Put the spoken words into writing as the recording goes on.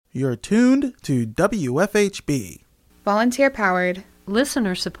You're tuned to WFHB. Volunteer-powered,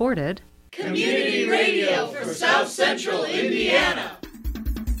 listener-supported community radio for South Central Indiana.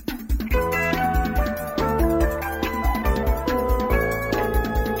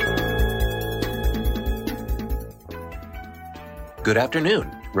 Good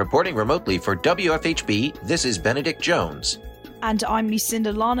afternoon. Reporting remotely for WFHB, this is Benedict Jones. And I'm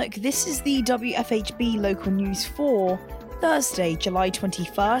Lucinda Larnock. This is the WFHB Local News for Thursday, July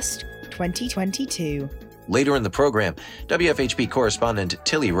 21st, 2022. Later in the program, WFHB correspondent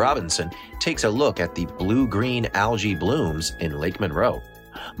Tilly Robinson takes a look at the blue-green algae blooms in Lake Monroe.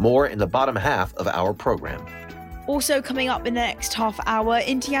 More in the bottom half of our program. Also coming up in the next half hour,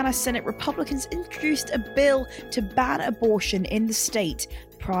 Indiana Senate Republicans introduced a bill to ban abortion in the state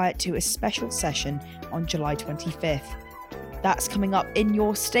prior to a special session on July 25th. That's coming up in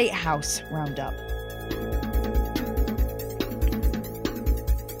your State House Roundup.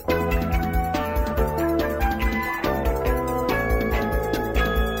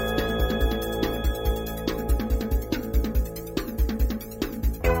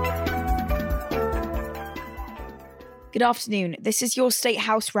 Good afternoon, this is your State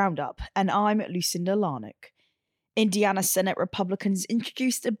House Roundup, and I'm Lucinda Larnock. Indiana Senate Republicans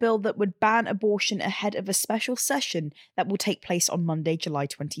introduced a bill that would ban abortion ahead of a special session that will take place on Monday, July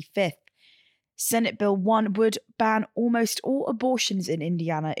 25th. Senate Bill 1 would ban almost all abortions in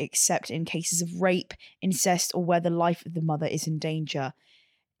Indiana except in cases of rape, incest, or where the life of the mother is in danger.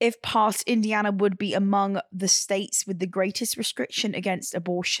 If passed, Indiana would be among the states with the greatest restriction against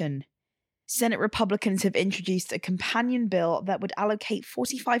abortion. Senate Republicans have introduced a companion bill that would allocate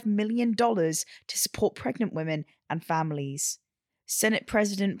 $45 million to support pregnant women and families. Senate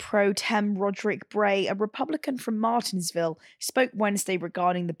President Pro Tem Roderick Bray, a Republican from Martinsville, spoke Wednesday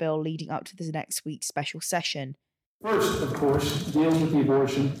regarding the bill leading up to the next week's special session. First, of course, deals with the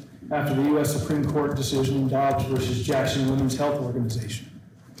abortion after the U.S. Supreme Court decision in Dobbs versus Jackson Women's Health Organization.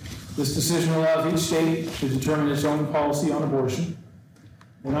 This decision allows each state to determine its own policy on abortion.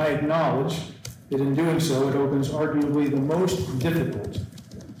 And I acknowledge that in doing so, it opens arguably the most difficult,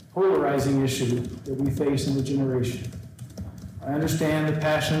 polarizing issue that we face in the generation. I understand the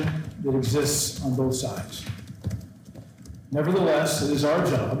passion that exists on both sides. Nevertheless, it is our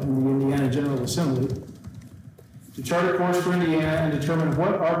job in the Indiana General Assembly to chart a course for Indiana and determine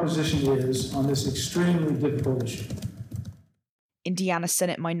what our position is on this extremely difficult issue. Indiana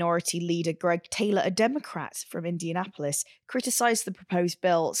Senate Minority Leader Greg Taylor, a Democrat from Indianapolis, criticized the proposed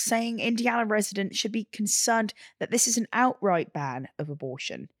bill, saying Indiana residents should be concerned that this is an outright ban of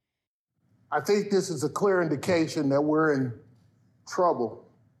abortion. I think this is a clear indication that we're in trouble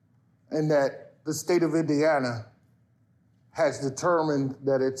and that the state of Indiana has determined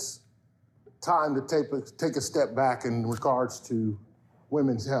that it's time to take a step back in regards to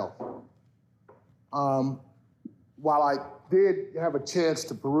women's health. While I did have a chance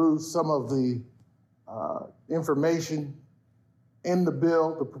to peruse some of the information in the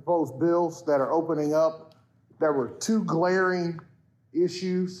bill, the proposed bills that are opening up, there were two glaring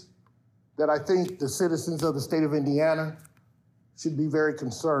issues that I think the citizens of the state of Indiana should be very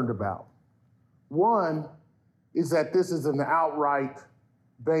concerned about. One is that this is an outright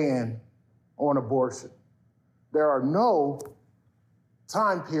ban on abortion. There are no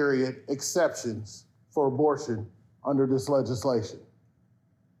time period exceptions for abortion under this legislation.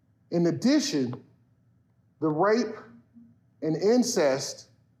 In addition, the rape and incest,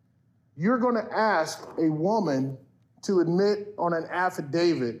 you're going to ask a woman to admit on an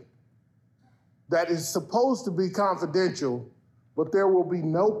affidavit that is supposed to be confidential, but there will be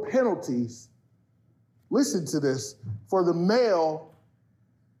no penalties, listen to this, for the male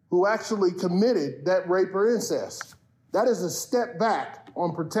who actually committed that rape or incest. That is a step back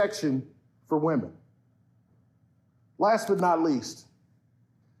on protection for women. Last but not least,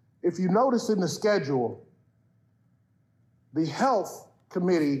 if you notice in the schedule, the Health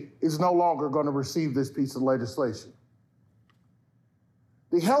Committee is no longer going to receive this piece of legislation.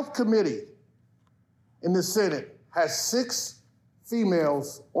 The Health Committee in the Senate has 6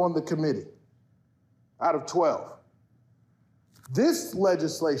 females on the committee out of 12. This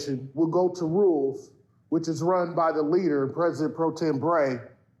legislation will go to rules, which is run by the leader, President Pro Tem Bray,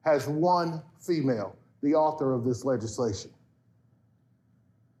 has 1 female, the author of this legislation.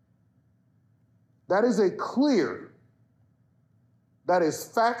 That is that is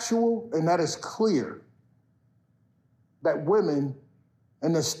factual, and that is clear that women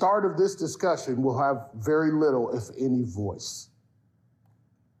in the start of this discussion will have very little, if any, voice.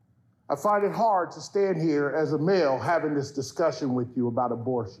 I find it hard to stand here as a male having this discussion with you about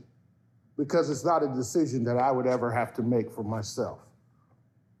abortion because it's not a decision that I would ever have to make for myself.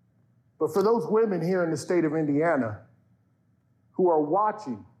 But for those women here in the state of Indiana who are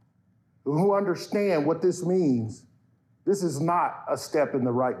watching, who understand what this means, this is not a step in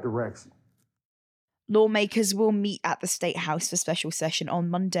the right direction. Lawmakers will meet at the State House for special session on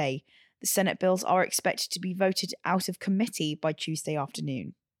Monday. The Senate bills are expected to be voted out of committee by Tuesday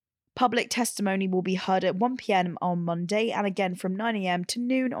afternoon. Public testimony will be heard at 1 p.m. on Monday and again from 9 a.m. to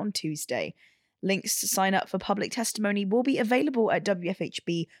noon on Tuesday. Links to sign up for public testimony will be available at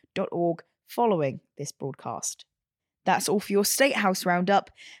wfhb.org following this broadcast. That's all for your State House Roundup.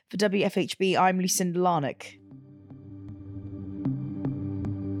 For WFHB, I'm Lucinda Larnock.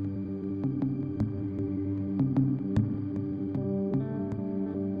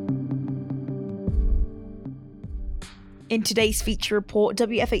 In today's feature report,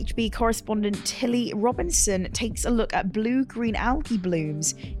 WFHB correspondent Tilly Robinson takes a look at blue-green algae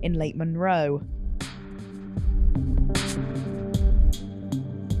blooms in Lake Monroe.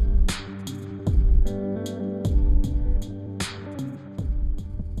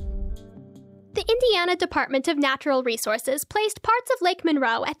 The Indiana Department of Natural Resources placed parts of Lake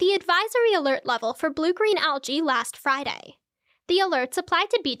Monroe at the advisory alert level for blue-green algae last Friday. The alerts apply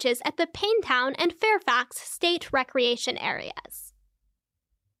to beaches at the Paintown and Fairfax state recreation areas.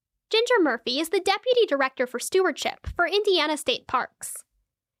 Ginger Murphy is the Deputy Director for Stewardship for Indiana State Parks.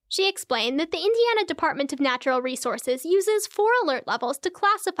 She explained that the Indiana Department of Natural Resources uses 4 alert levels to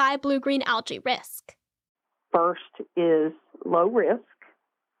classify blue-green algae risk. First is low risk.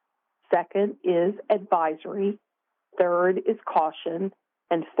 Second is advisory. Third is caution.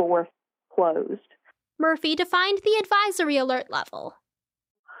 And fourth, closed. Murphy defined the advisory alert level.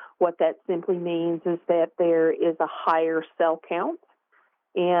 What that simply means is that there is a higher cell count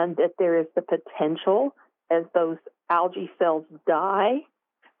and that there is the potential, as those algae cells die,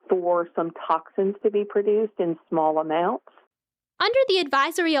 for some toxins to be produced in small amounts. Under the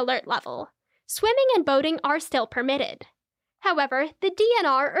advisory alert level, swimming and boating are still permitted. However, the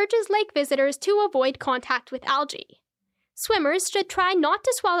DNR urges lake visitors to avoid contact with algae. Swimmers should try not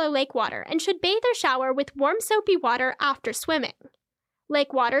to swallow lake water and should bathe or shower with warm soapy water after swimming.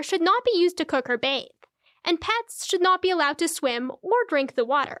 Lake water should not be used to cook or bathe, and pets should not be allowed to swim or drink the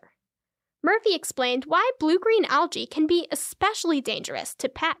water. Murphy explained why blue-green algae can be especially dangerous to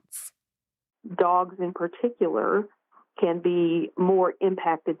pets. Dogs in particular can be more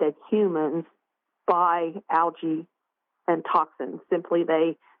impacted than humans by algae and toxins. Simply,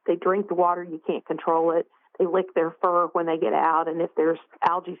 they drink the water, you can't control it. They lick their fur when they get out, and if there's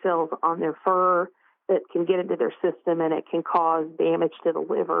algae cells on their fur, that can get into their system and it can cause damage to the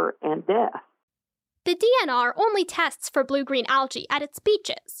liver and death. The DNR only tests for blue-green algae at its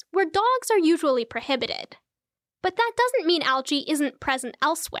beaches, where dogs are usually prohibited. But that doesn't mean algae isn't present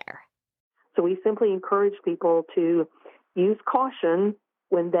elsewhere. So we simply encourage people to use caution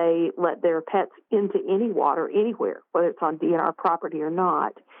when they let their pets into any water anywhere, whether it's on DNR property or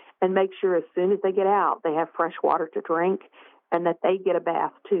not, and make sure as soon as they get out, they have fresh water to drink and that they get a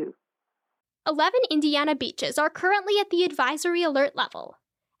bath too. 11 Indiana beaches are currently at the advisory alert level,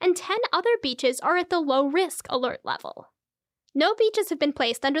 and 10 other beaches are at the low-risk alert level. No beaches have been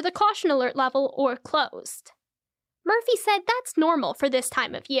placed under the caution alert level or closed. Murphy said that's normal for this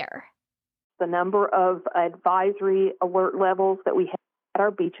time of year. The number of advisory alert levels that we have at our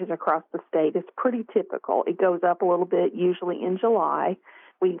beaches across the state is pretty typical. It goes up a little bit, usually in July.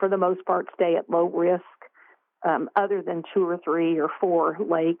 We, for the most part, stay at low risk, other than 2 or 3 or 4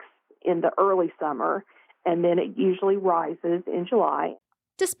 lakes in the early summer, and then it usually rises in July.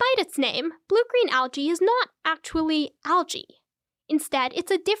 Despite its name, blue-green algae is not actually algae. Instead, it's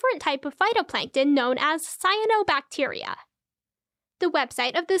a different type of phytoplankton known as cyanobacteria. The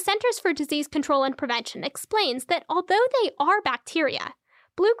website of the Centers for Disease Control and Prevention explains that although they are bacteria,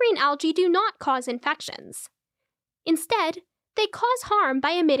 blue-green algae do not cause infections. Instead, they cause harm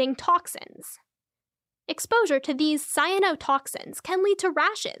by emitting toxins. Exposure to these cyanotoxins can lead to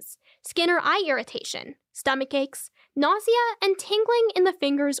rashes, skin or eye irritation, stomach aches, nausea, and tingling in the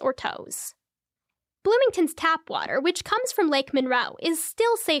fingers or toes. Bloomington's tap water, which comes from Lake Monroe, is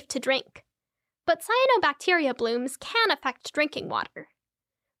still safe to drink. But cyanobacteria blooms can affect drinking water.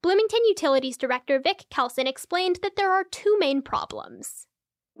 Bloomington Utilities Director Vic Kelson explained that there are 2 main problems.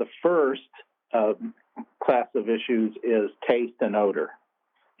 The first class of issues is taste and odor.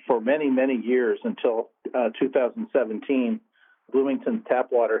 For many, many years, until 2017, Bloomington's tap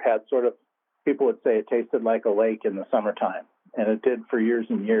water had sort of, people would say it tasted like a lake in the summertime, and it did for years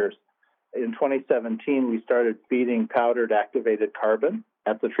and years. In 2017, we started feeding powdered activated carbon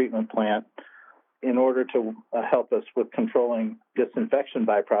at the treatment plant in order to help us with controlling disinfection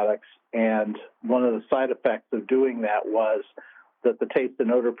byproducts. And one of the side effects of doing that was that the taste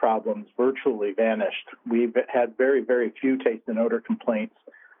and odor problems virtually vanished. We've had very, very few taste and odor complaints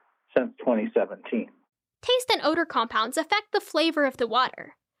since 2017. Taste and odor compounds affect the flavor of the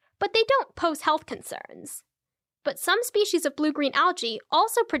water, but they don't pose health concerns. But some species of blue-green algae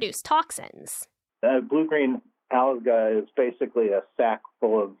also produce toxins. Blue-green algae is basically a sack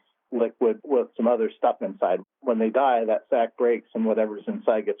full of liquid with some other stuff inside. When they die, that sack breaks and whatever's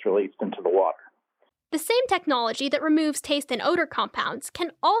inside gets released into the water. The same technology that removes taste and odor compounds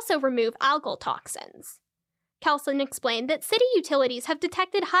can also remove algal toxins. Kelson explained that city utilities have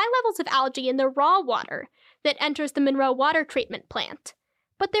detected high levels of algae in the raw water that enters the Monroe Water Treatment Plant,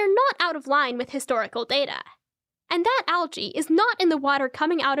 but they're not out of line with historical data. And that algae is not in the water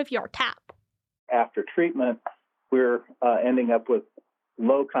coming out of your tap. After treatment, we're ending up with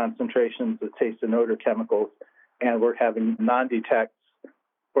low concentrations of taste and odor chemicals, and we're having non-detects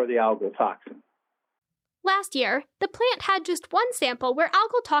for the algal toxin. Last year, the plant had just one sample where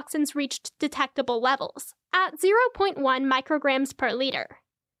algal toxins reached detectable levels, at 0.1 micrograms per liter.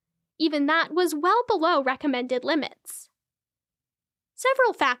 Even that was well below recommended limits.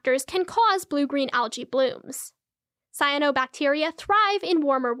 Several factors can cause blue-green algae blooms. Cyanobacteria thrive in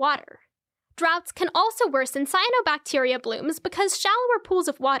warmer water. Droughts can also worsen cyanobacteria blooms because shallower pools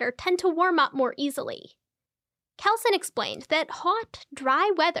of water tend to warm up more easily. Kelson explained that hot,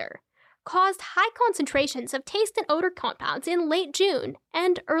 dry weather caused high concentrations of taste and odor compounds in late June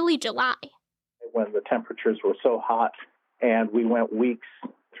and early July. When the temperatures were so hot and we went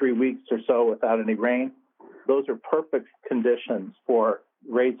 3 weeks or so without any rain, those are perfect conditions for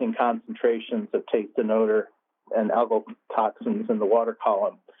raising concentrations of taste and odor and algal toxins in the water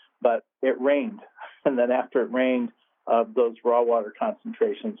column. But it rained, and then after it rained, those raw water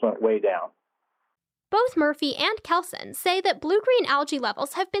concentrations went way down. Both Murphy and Kelson say that blue-green algae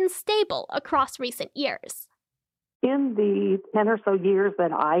levels have been stable across recent years. In the 10 or so years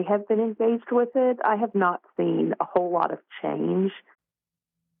that I have been engaged with it, I have not seen a whole lot of change.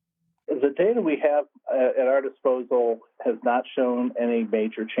 The data we have at our disposal has not shown any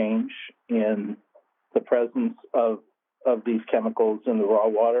major change in the presence of these chemicals in the raw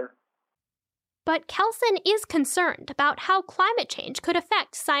water. But Kelson is concerned about how climate change could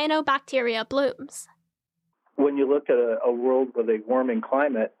affect cyanobacteria blooms. When you look at a world with a warming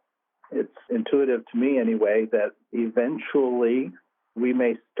climate, it's intuitive to me anyway that eventually we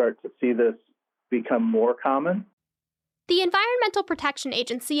may start to see this become more common. The Environmental Protection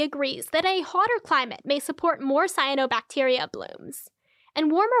Agency agrees that a hotter climate may support more cyanobacteria blooms,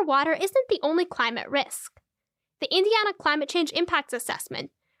 and warmer water isn't the only climate risk. The Indiana Climate Change Impacts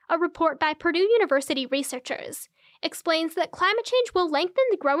Assessment, a report by Purdue University researchers, explains that climate change will lengthen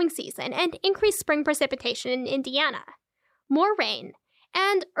the growing season and increase spring precipitation in Indiana. More rain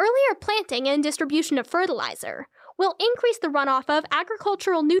and earlier planting and distribution of fertilizer will increase the runoff of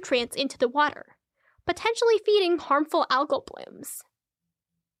agricultural nutrients into the water, potentially feeding harmful algal blooms.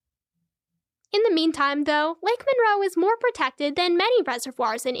 In the meantime, though, Lake Monroe is more protected than many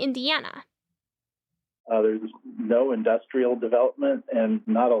reservoirs in Indiana. There's no industrial development and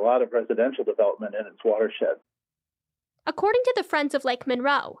not a lot of residential development in its watershed. According to the Friends of Lake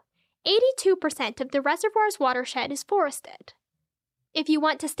Monroe, 82% of the reservoir's watershed is forested. If you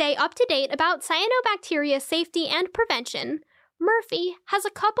want to stay up to date about cyanobacteria safety and prevention, Murphy has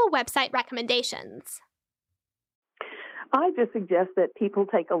a couple website recommendations. I just suggest that people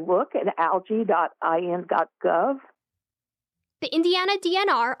take a look at algae.in.gov. The Indiana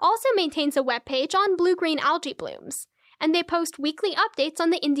DNR also maintains a webpage on blue-green algae blooms, and they post weekly updates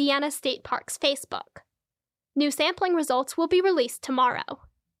on the Indiana State Parks Facebook. New sampling results will be released tomorrow.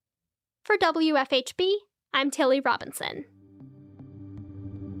 For WFHB, I'm Tilly Robinson.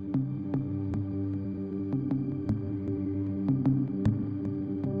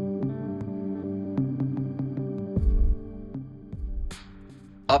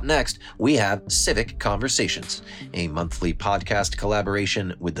 Up next, we have Civic Conversations, a monthly podcast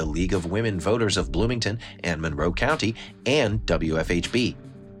collaboration with the League of Women Voters of Bloomington and Monroe County and WFHB.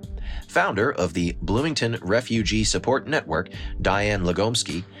 Founder of the Bloomington Refugee Support Network, Diane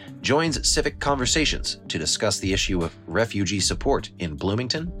Lagomsky, joins Civic Conversations to discuss the issue of refugee support in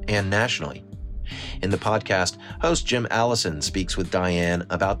Bloomington and nationally. In the podcast, host Jim Allison speaks with Diane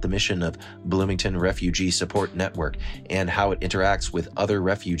about the mission of Bloomington Refugee Support Network and how it interacts with other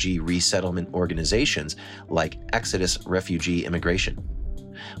refugee resettlement organizations like Exodus Refugee Immigration.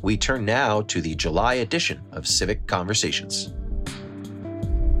 We turn now to the July edition of Civic Conversations.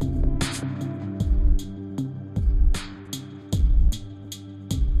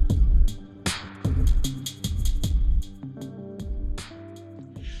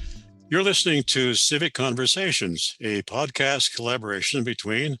 You're listening to Civic Conversations, a podcast collaboration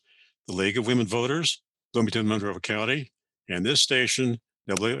between the League of Women Voters, Bloomington, Monroe County, and this station,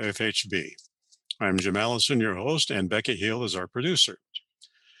 WFHB. I'm Jim Allison, your host, and Becky Hill is our producer.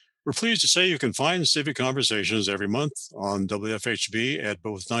 We're pleased to say you can find Civic Conversations every month on WFHB at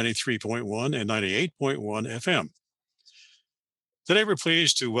both 93.1 and 98.1 FM. Today, we're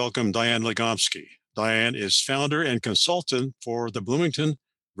pleased to welcome Diane Legomsky. Diane is founder and consultant for the Bloomington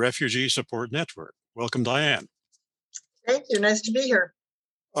Refugee Support Network. Welcome, Diane. Thank you. Nice to be here.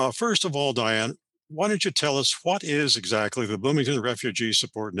 First of all, Diane, why don't you tell us what is exactly the Bloomington Refugee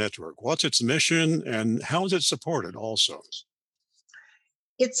Support Network? What's its mission and how is it supported also?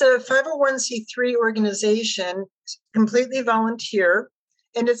 It's a 501c3 organization, completely volunteer,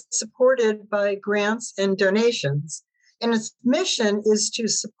 and it's supported by grants and donations. And its mission is to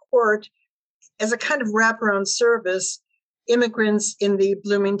support, as a kind of wraparound service, immigrants in the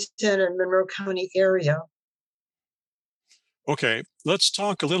Bloomington and Monroe County area. Okay, let's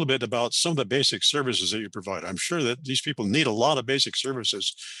talk a little bit about some of the basic services that you provide. I'm sure that these people need a lot of basic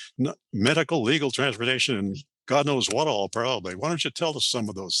services, medical, legal, transportation, and God knows what all probably. Why don't you tell us some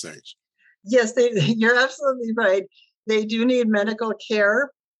of those things? Yes, you're absolutely right. They do need medical care,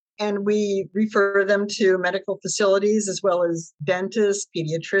 and we refer them to medical facilities as well as dentists,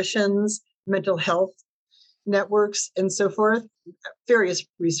 pediatricians, mental health networks, and so forth, various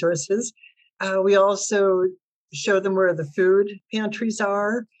resources. We also show them where the food pantries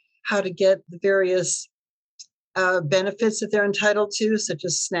are, how to get the various benefits that they're entitled to, such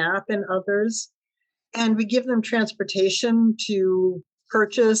as SNAP and others. And we give them transportation to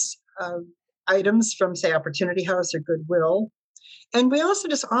purchase items from, say, Opportunity House or Goodwill. And we also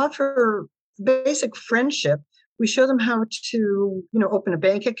just offer basic friendship. We show them how to, open a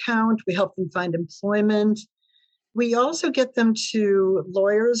bank account. We help them find employment. We also get them to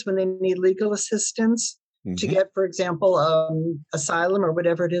lawyers when they need legal assistance to get, for example, asylum or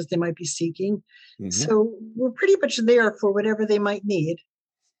whatever it is they might be seeking. So we're pretty much there for whatever they might need.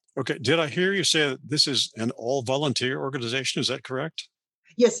 Okay. Did I hear you say that this is an all-volunteer organization? Is that correct?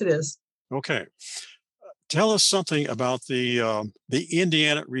 Yes, it is. Okay. Tell us something about the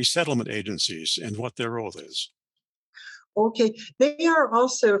Indiana resettlement agencies and what their role is. Okay. They are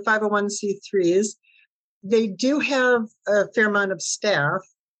also 501c3s. They do have a fair amount of staff,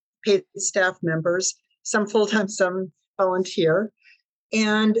 paid staff members, some full-time, some volunteer.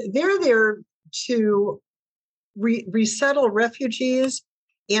 And they're there to resettle refugees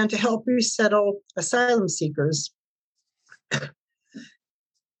and to help resettle asylum seekers.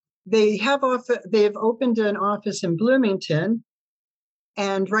 They've opened an office in Bloomington,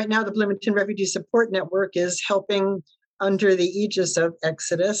 and right now the Bloomington Refugee Support Network is helping under the aegis of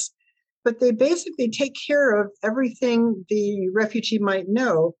Exodus. But they basically take care of everything the refugee might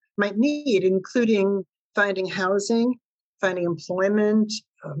need, including finding housing, finding employment,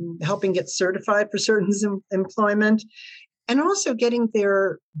 helping get certified for certain employment, and also getting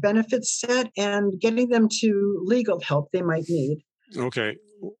their benefits set and getting them to legal help they might need. Okay.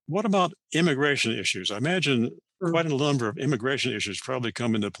 What about immigration issues? I imagine quite a number of immigration issues probably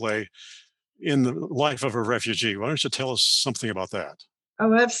come into play in the life of a refugee. Why don't you tell us something about that?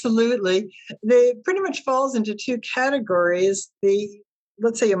 Oh, absolutely. They pretty much falls into two categories, the,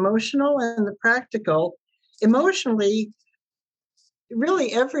 let's say, emotional and the practical. Emotionally,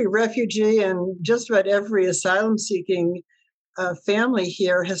 really every refugee and just about every asylum-seeking family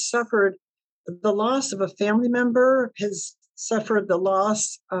here has suffered the loss of a family member, has suffered the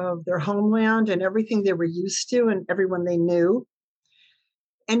loss of their homeland and everything they were used to and everyone they knew.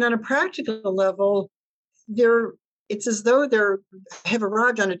 And on a practical level, it's as though they have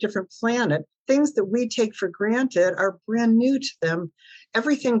arrived on a different planet. Things that we take for granted are brand new to them.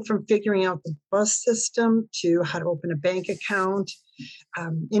 Everything from figuring out the bus system to how to open a bank account.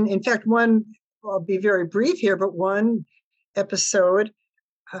 In fact, I'll be very brief here, but one episode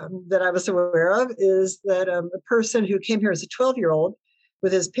that I was aware of is that a person who came here as a 12-year-old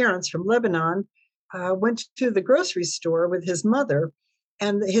with his parents from Lebanon went to the grocery store with his mother.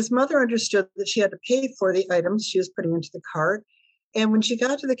 And his mother understood that she had to pay for the items she was putting into the cart. And when she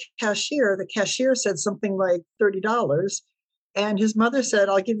got to the cashier said something like $30. And his mother said,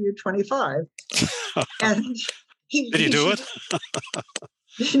 "I'll give you 25." And did he do it?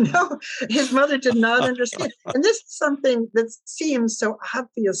 No, his mother did not understand. And this is something that seems so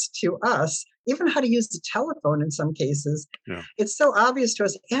obvious to us, even how to use the telephone in some cases. Yeah. It's so obvious to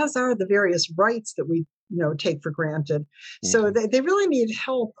us, as are the various rights that we take for granted. So they really need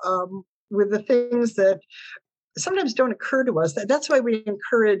help with the things that sometimes don't occur to us. That's why we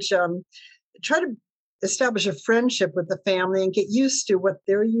encourage try to establish a friendship with the family and get used to what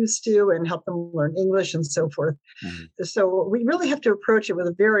they're used to and help them learn English and so forth. Mm-hmm. So we really have to approach it with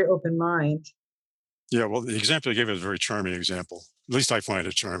a very open mind. Yeah, well, the example you gave is a very charming example. At least I find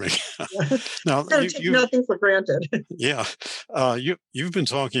it charming. Now, take nothing for granted. Yeah. You've been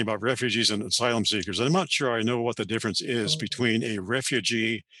talking about refugees and asylum seekers. I'm not sure I know what the difference is between a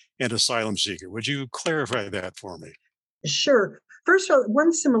refugee and asylum seeker. Would you clarify that for me? Sure. First of all,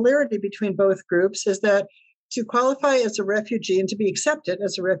 one similarity between both groups is that to qualify as a refugee and to be accepted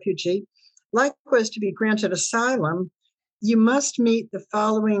as a refugee, likewise to be granted asylum, you must meet the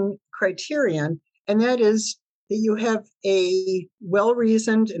following criterion, and that is that you have a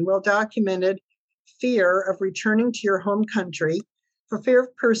well-reasoned and well-documented fear of returning to your home country for fear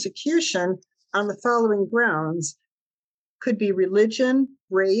of persecution on the following grounds. Could be religion,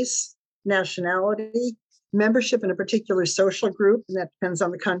 race, nationality, membership in a particular social group, and that depends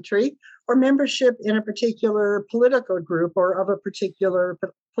on the country, or membership in a particular political group or of a particular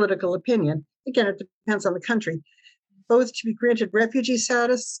political opinion. Again, it depends on the country. Both to be granted refugee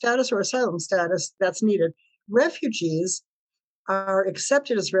status or asylum status, that's needed. Refugees are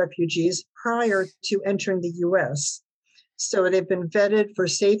accepted as refugees prior to entering the U.S. So they've been vetted for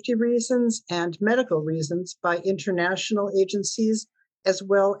safety reasons and medical reasons by international agencies as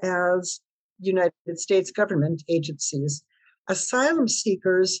well as United States government agencies. Asylum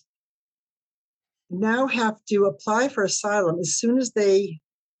seekers now have to apply for asylum as soon as they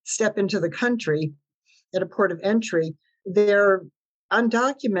step into the country at a port of entry. They're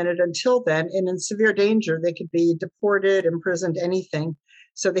undocumented until then and in severe danger. They could be deported, imprisoned, anything.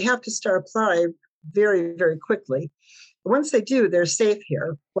 So they have to start apply very, very quickly. Once they do, they're safe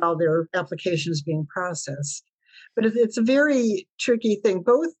here while their application is being processed. But it's a very tricky thing.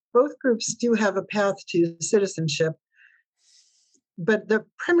 Both groups do have a path to citizenship. But the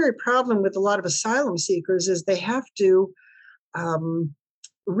primary problem with a lot of asylum seekers is they have to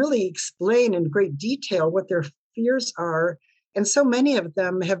really explain in great detail what their fears are. And so many of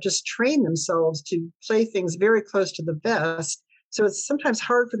them have just trained themselves to play things very close to the vest. So it's sometimes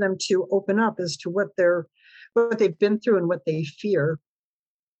hard for them to open up as to what they've been through and what they fear.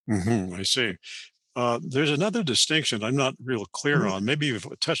 Mm-hmm, I see. There's another distinction I'm not real clear on. Maybe you've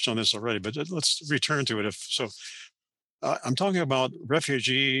touched on this already, but let's return to it. If so, I'm talking about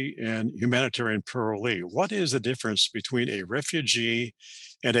refugee and humanitarian parolee. What is the difference between a refugee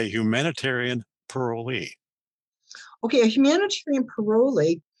and a humanitarian parolee? Okay, a humanitarian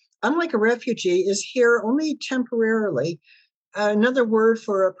parolee, unlike a refugee, is here only temporarily. Another word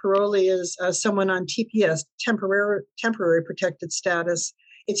for a parolee is someone on TPS, temporary protected status.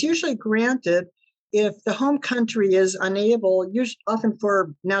 It's usually granted if the home country is unable, often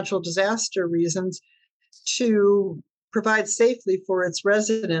for natural disaster reasons, to provide safely for its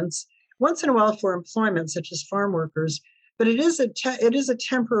residents, once in a while for employment, such as farm workers. But it is a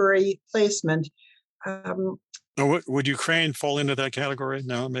temporary placement. Would Ukraine fall into that category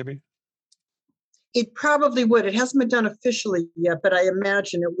now, maybe? It probably would. It hasn't been done officially yet, but I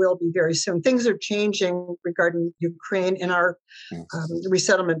imagine it will be very soon. Things are changing regarding Ukraine in our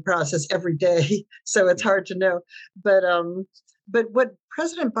resettlement process every day, so it's hard to know. But what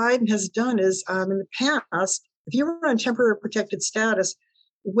President Biden has done is, in the past, if you were on temporary protected status,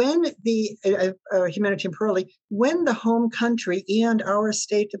 when the humanitarian parolee, when the home country and our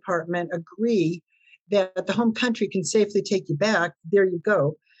State Department agree that the home country can safely take you back, there you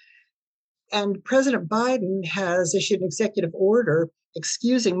go. And President Biden has issued an executive order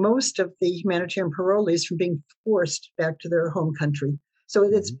excusing most of the humanitarian parolees from being forced back to their home country. So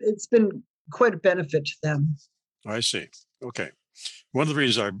it's been quite a benefit to them. I see. Okay. One of the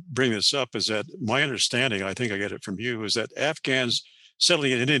reasons I bring this up is that my understanding, I think I get it from you, is that Afghans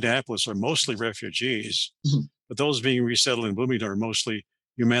settling in Indianapolis are mostly refugees, but those being resettled in Bloomington are mostly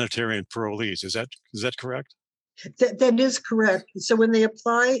humanitarian parolees. Is that correct? That is correct. So when they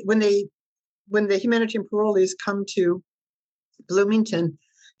apply, when the humanitarian parolees come to Bloomington,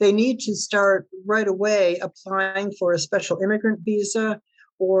 they need to start right away applying for a special immigrant visa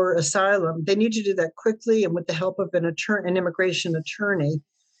or asylum. They need to do that quickly and with the help of an immigration attorney.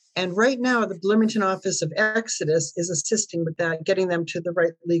 And right now, the Bloomington office of Exodus is assisting with that, getting them to the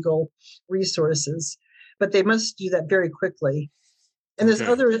right legal resources. But they must do that very quickly. And there's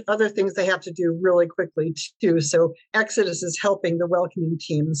other things they have to do really quickly too. So Exodus is helping the welcoming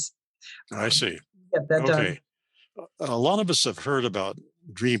teams. I see. Get that done. A lot of us have heard about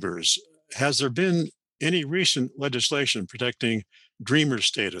Dreamers. Has there been any recent legislation protecting Dreamer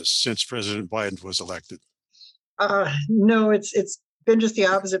status since President Biden was elected? No, it's been just the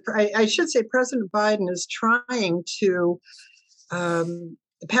opposite. I should say President Biden is trying to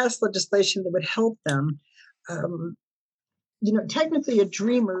pass legislation that would help them. Technically, a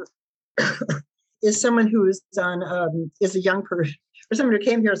dreamer is someone who is is a young person, or someone who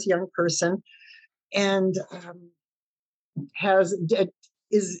came here as a young person, and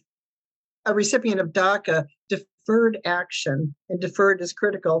is a recipient of DACA, deferred action, and deferred is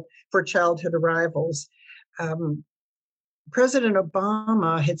critical for childhood arrivals. President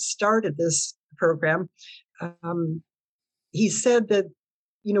Obama had started this program. He said that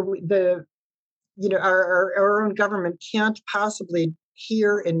our own government can't possibly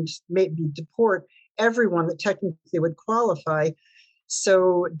hear and maybe deport everyone that technically would qualify.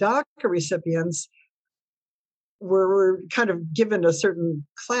 So DACA recipients were kind of given a certain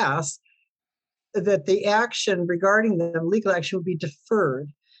class that the action regarding them, legal action, would be deferred.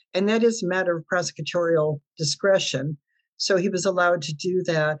 And that is a matter of prosecutorial discretion. So he was allowed to do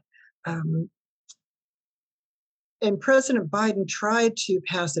that. And President Biden tried to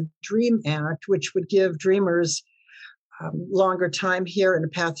pass a DREAM Act, which would give dreamers longer time here and a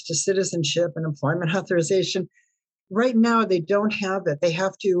path to citizenship and employment authorization. Right now, they don't have it. They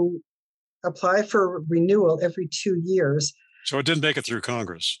have to apply for renewal every 2 years. So it didn't make it through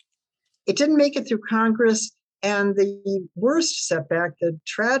Congress. It didn't make it through Congress. And the worst setback, the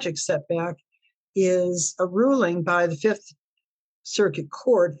tragic setback, is a ruling by the Fifth Circuit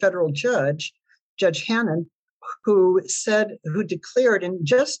Court federal judge, Judge Hannon, who declared in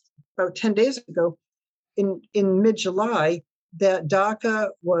just about 10 days ago, in mid-July, that DACA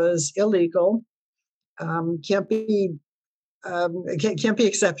was illegal, can't be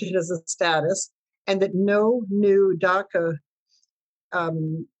accepted as a status, and that no new DACA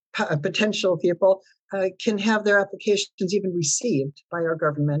potential people can have their applications even received by our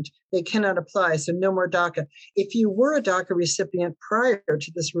government. They cannot apply, so no more DACA. If you were a DACA recipient prior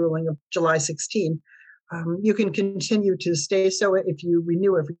to this ruling of July 16, you can continue to stay so if you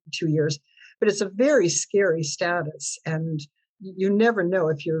renew every 2 years. But it's a very scary status, and you never know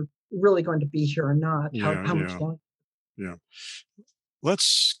if you're really going to be here or not, how much longer. Yeah.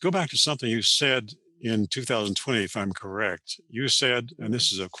 Let's go back to something you said in 2020, if I'm correct. You said, and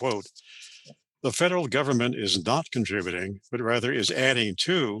this is a quote, "The federal government is not contributing, but rather is adding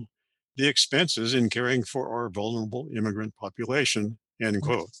to the expenses in caring for our vulnerable immigrant population," end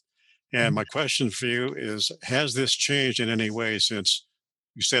quote. And my question for you is, has this changed in any way since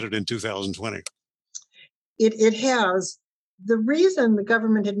you said it in 2020? It has. The reason the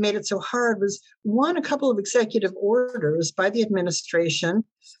government had made it so hard was, one, a couple of executive orders by the administration,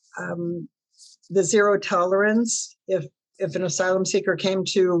 the zero tolerance if an asylum seeker came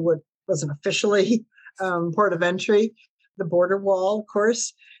to what wasn't officially port of entry, the border wall, of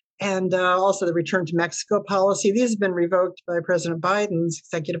course, and also the return to Mexico policy. These have been revoked by President Biden's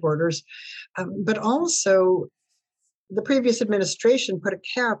executive orders. But also, the previous administration put a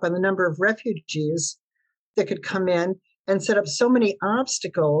cap on the number of refugees that could come in and set up so many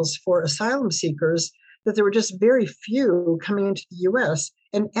obstacles for asylum seekers that there were just very few coming into the U.S.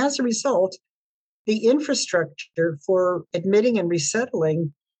 And as a result, the infrastructure for admitting and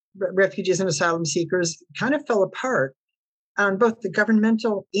resettling refugees and asylum seekers kind of fell apart on both the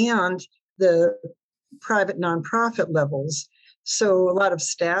governmental and the private nonprofit levels. So a lot of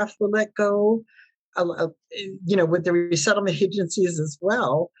staff were let go, with the resettlement agencies as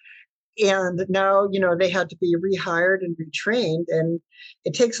well. And now, they had to be rehired and retrained. And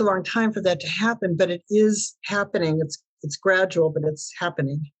it takes a long time for that to happen, but it is happening. It's gradual, but it's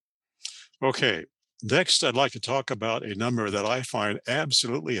happening. Okay. Next, I'd like to talk about a number that I find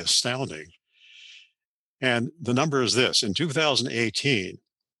absolutely astounding. And the number is this. In 2018,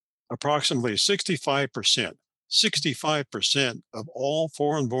 approximately 65% of all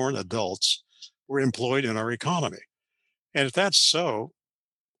foreign-born adults were employed in our economy. And if that's so,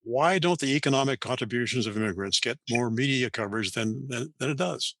 why don't the economic contributions of immigrants get more media coverage than it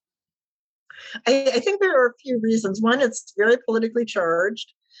does? I think there are a few reasons. One, it's very politically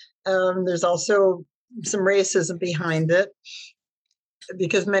charged. There's also some racism behind it,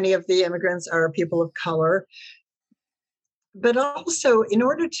 because many of the immigrants are people of color. But also, in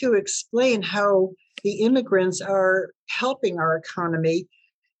order to explain how the immigrants are helping our economy,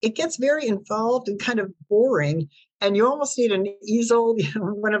 it gets very involved and kind of boring. And you almost need an easel,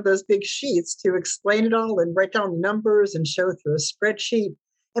 one of those big sheets, to explain it all and write down numbers and show through a spreadsheet.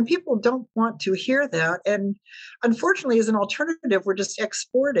 And people don't want to hear that. And unfortunately, as an alternative, we're just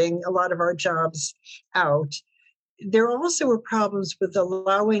exporting a lot of our jobs out. There also are problems with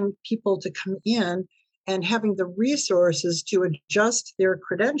allowing people to come in and having the resources to adjust their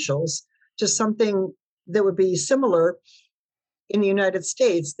credentials to something that would be similar in the United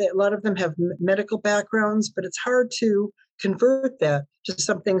States. That a lot of them have medical backgrounds, but it's hard to convert that to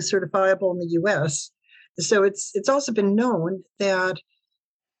something certifiable in the U.S. So it's also been known that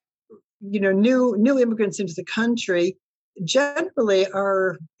new immigrants into the country generally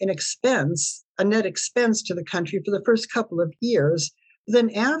are a net expense to the country for the first couple of years.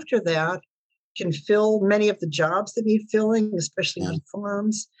 Then after that, can fill many of the jobs that need filling, especially on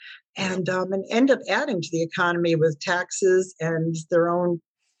farms, and end up adding to the economy with taxes and their own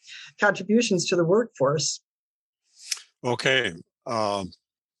contributions to the workforce. Okay.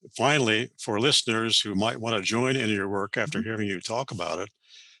 Finally, for listeners who might want to join in your work after hearing you talk about it,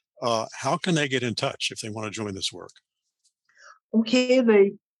 how can they get in touch if they want to join this work? Okay,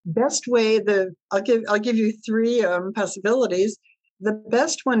 the best way, I'll give you three possibilities. The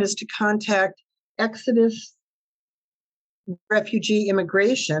best one is to contact Exodus Refugee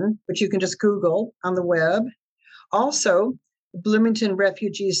Immigration, which you can just Google on the web. Also, Bloomington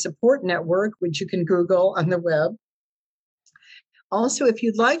Refugee Support Network, which you can Google on the web. Also, if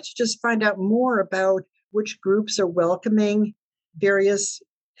you'd like to just find out more about which groups are welcoming various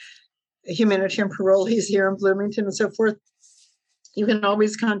humanitarian parolees here in Bloomington and so forth, you can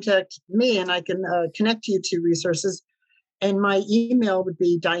always contact me and I can connect you to resources. And my email would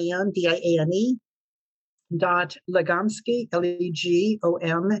be Diane, Diane, .Legomsky, LEGOMSKY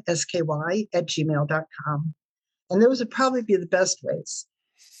 @gmail.com. And those would probably be the best ways.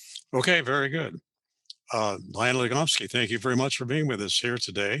 Okay, very good. Diane Legomsky, thank you very much for being with us here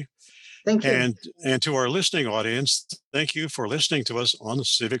today. Thank you. And to our listening audience, thank you for listening to us on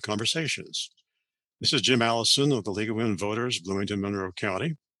Civic Conversations. This is Jim Allison of the League of Women Voters, Bloomington, Monroe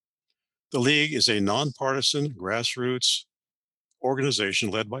County. The League is a nonpartisan grassroots organization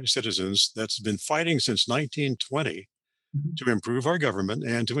led by citizens that's been fighting since 1920 to improve our government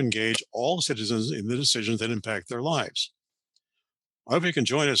and to engage all citizens in the decisions that impact their lives. I hope you can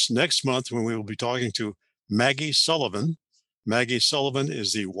join us next month when we will be talking to Maggie Sullivan. Maggie Sullivan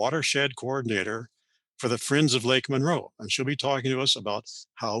is the watershed coordinator for the Friends of Lake Monroe, and she'll be talking to us about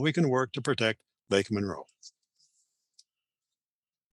how we can work to protect Lake Monroe.